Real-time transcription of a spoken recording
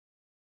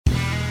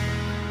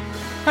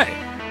Hey,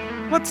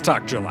 let's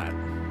talk Gillette.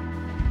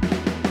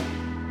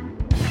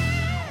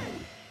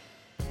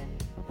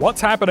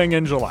 What's happening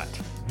in Gillette?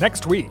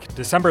 Next week,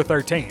 December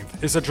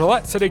 13th, is a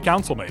Gillette City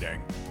Council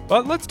meeting.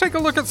 But let's take a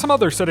look at some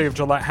other City of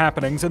Gillette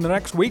happenings in the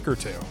next week or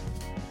two.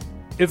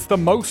 It's the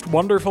most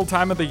wonderful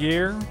time of the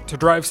year to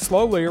drive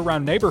slowly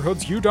around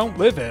neighborhoods you don't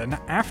live in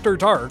after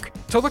dark,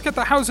 to look at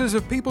the houses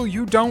of people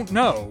you don't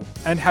know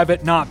and have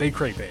it not be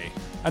creepy.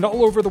 And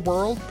all over the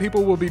world,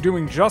 people will be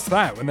doing just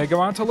that when they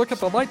go out to look at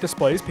the light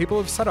displays people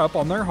have set up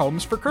on their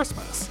homes for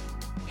Christmas.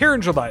 Here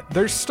in Gillette,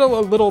 there's still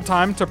a little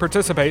time to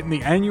participate in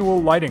the annual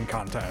lighting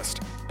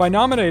contest by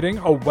nominating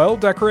a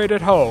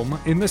well-decorated home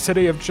in the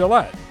city of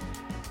Gillette.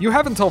 You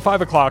have until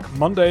 5 o'clock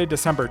Monday,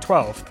 December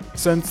 12th,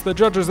 since the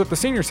judges at the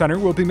Senior Center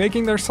will be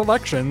making their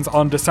selections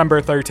on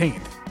December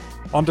 13th.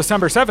 On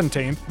December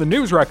 17th, the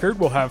News Record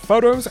will have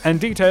photos and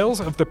details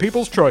of the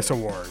People's Choice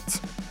Awards.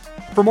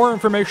 For more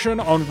information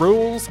on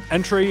rules,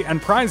 entry,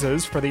 and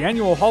prizes for the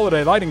annual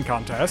holiday lighting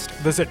contest,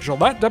 visit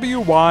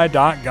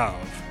GilletteWY.gov.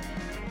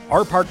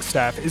 Our park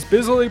staff is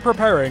busily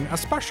preparing a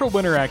special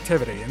winter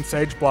activity in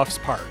Sage Bluffs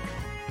Park.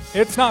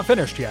 It's not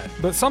finished yet,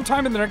 but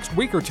sometime in the next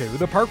week or two,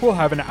 the park will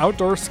have an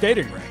outdoor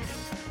skating rink.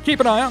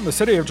 Keep an eye on the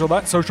City of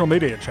Gillette social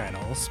media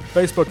channels,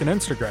 Facebook and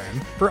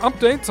Instagram, for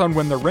updates on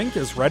when the rink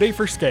is ready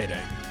for skating.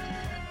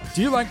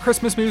 Do you like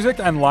Christmas music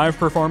and live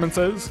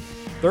performances?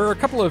 There are a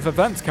couple of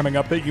events coming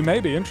up that you may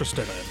be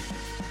interested in.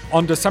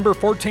 On December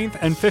 14th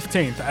and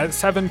 15th at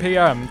 7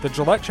 p.m., the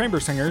Gillette Chamber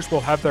Singers will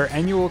have their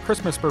annual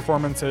Christmas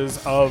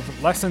performances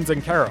of Lessons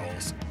and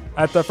Carols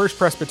at the First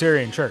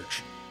Presbyterian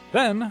Church.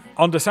 Then,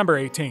 on December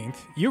 18th,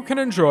 you can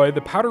enjoy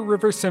the Powder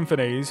River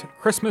Symphony's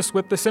Christmas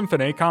with the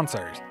Symphony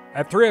concert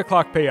at 3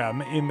 o'clock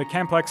p.m. in the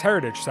Camplex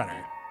Heritage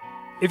Center.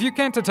 If you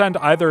can't attend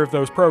either of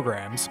those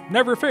programs,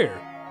 never fear,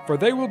 for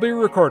they will be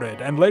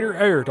recorded and later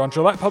aired on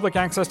Gillette Public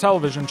Access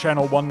Television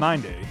Channel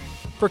 190.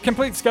 For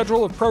complete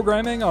schedule of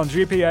programming on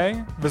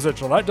GPA, visit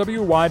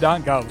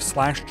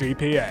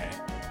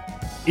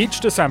GilletteWY.gov/GPA. Each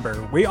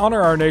December, we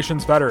honor our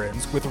nation's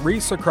veterans with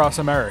wreaths across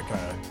America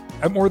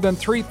at more than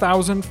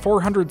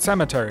 3,400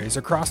 cemeteries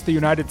across the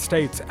United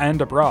States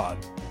and abroad.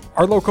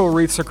 Our local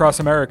Wreaths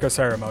Across America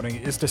ceremony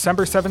is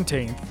December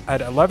 17th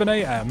at 11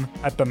 a.m.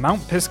 at the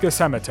Mount Pisgah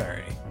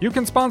Cemetery. You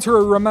can sponsor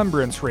a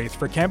remembrance wreath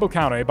for Campbell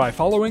County by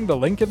following the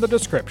link in the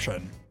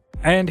description.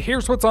 And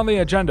here's what's on the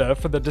agenda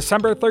for the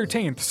December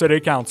 13th City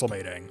Council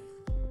meeting.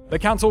 The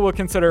Council will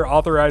consider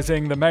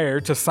authorizing the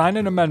Mayor to sign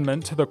an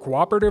amendment to the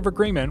cooperative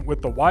agreement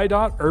with the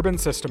WYDOT Urban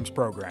Systems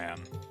Program.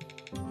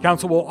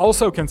 Council will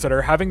also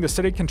consider having the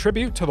city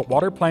contribute to the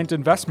water plant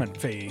investment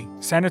fee,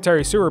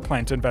 sanitary sewer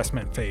plant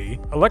investment fee,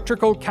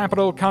 electrical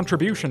capital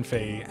contribution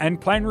fee, and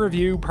plan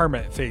review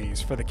permit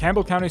fees for the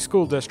Campbell County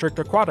School District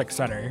Aquatic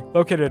Center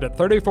located at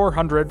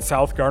 3400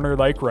 South Garner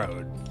Lake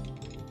Road.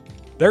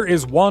 There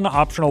is one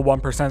optional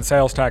 1%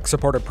 sales tax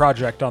supported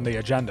project on the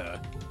agenda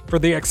for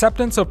the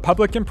acceptance of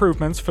public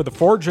improvements for the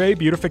 4J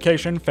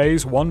Beautification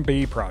Phase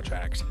 1B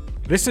project.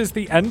 This is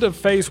the end of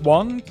Phase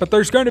 1, but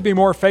there's going to be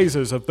more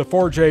phases of the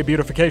 4J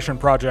Beautification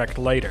project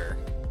later.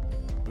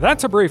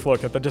 That's a brief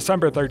look at the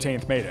December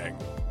 13th meeting.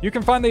 You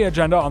can find the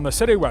agenda on the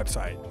city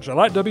website,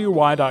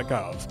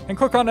 GilletteWY.gov, and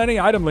click on any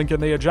item link in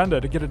the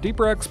agenda to get a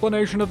deeper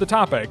explanation of the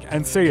topic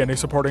and see any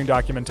supporting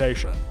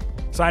documentation.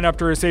 Sign up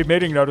to receive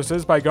meeting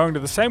notices by going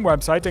to the same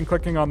website and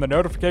clicking on the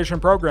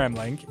Notification Program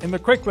link in the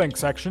Quick Link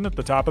section at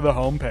the top of the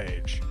home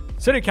page.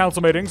 City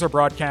Council meetings are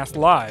broadcast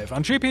live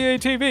on GPA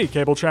TV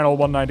Cable Channel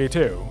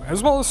 192,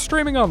 as well as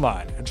streaming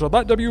online at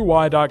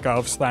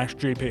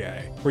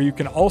GilletteWY.gov/GPA, where you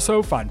can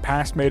also find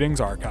past meetings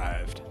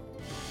archived.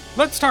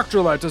 Let's Talk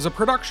Gillette is a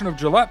production of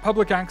Gillette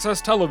Public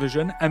Access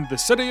Television and the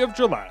City of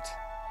Gillette.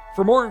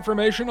 For more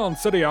information on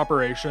city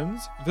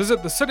operations,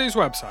 visit the city's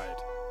website,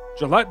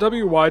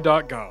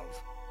 GilletteWY.gov,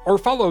 or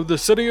follow the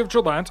City of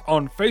Gillette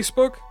on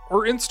Facebook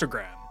or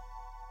Instagram.